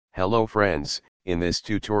Hello friends, in this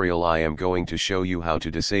tutorial I am going to show you how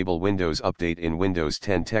to disable Windows Update in Windows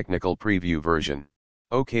 10 Technical Preview version.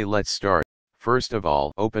 Okay, let's start. First of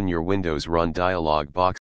all, open your Windows Run dialog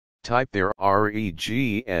box, type there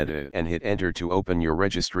regedit and hit enter to open your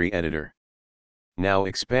registry editor. Now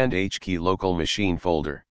expand HKey local machine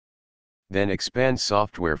folder. Then expand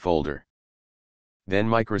software folder. Then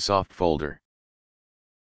Microsoft folder.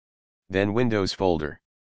 Then Windows folder.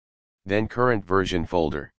 Then CurrentVersion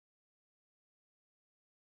folder.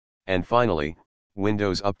 And finally,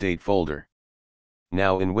 Windows Update folder.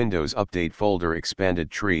 Now in Windows Update folder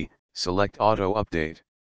expanded tree, select Auto Update.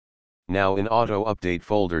 Now in Auto Update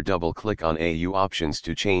folder double-click on AUOptions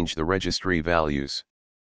to change the registry values.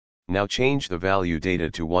 Now change the value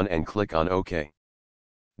data to 1 and click on OK.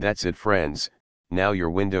 That's it friends, now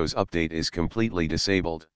your Windows Update is completely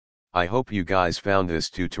disabled. I hope you guys found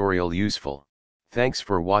this tutorial useful. Thanks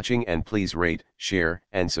for watching and please rate, share,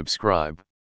 and subscribe.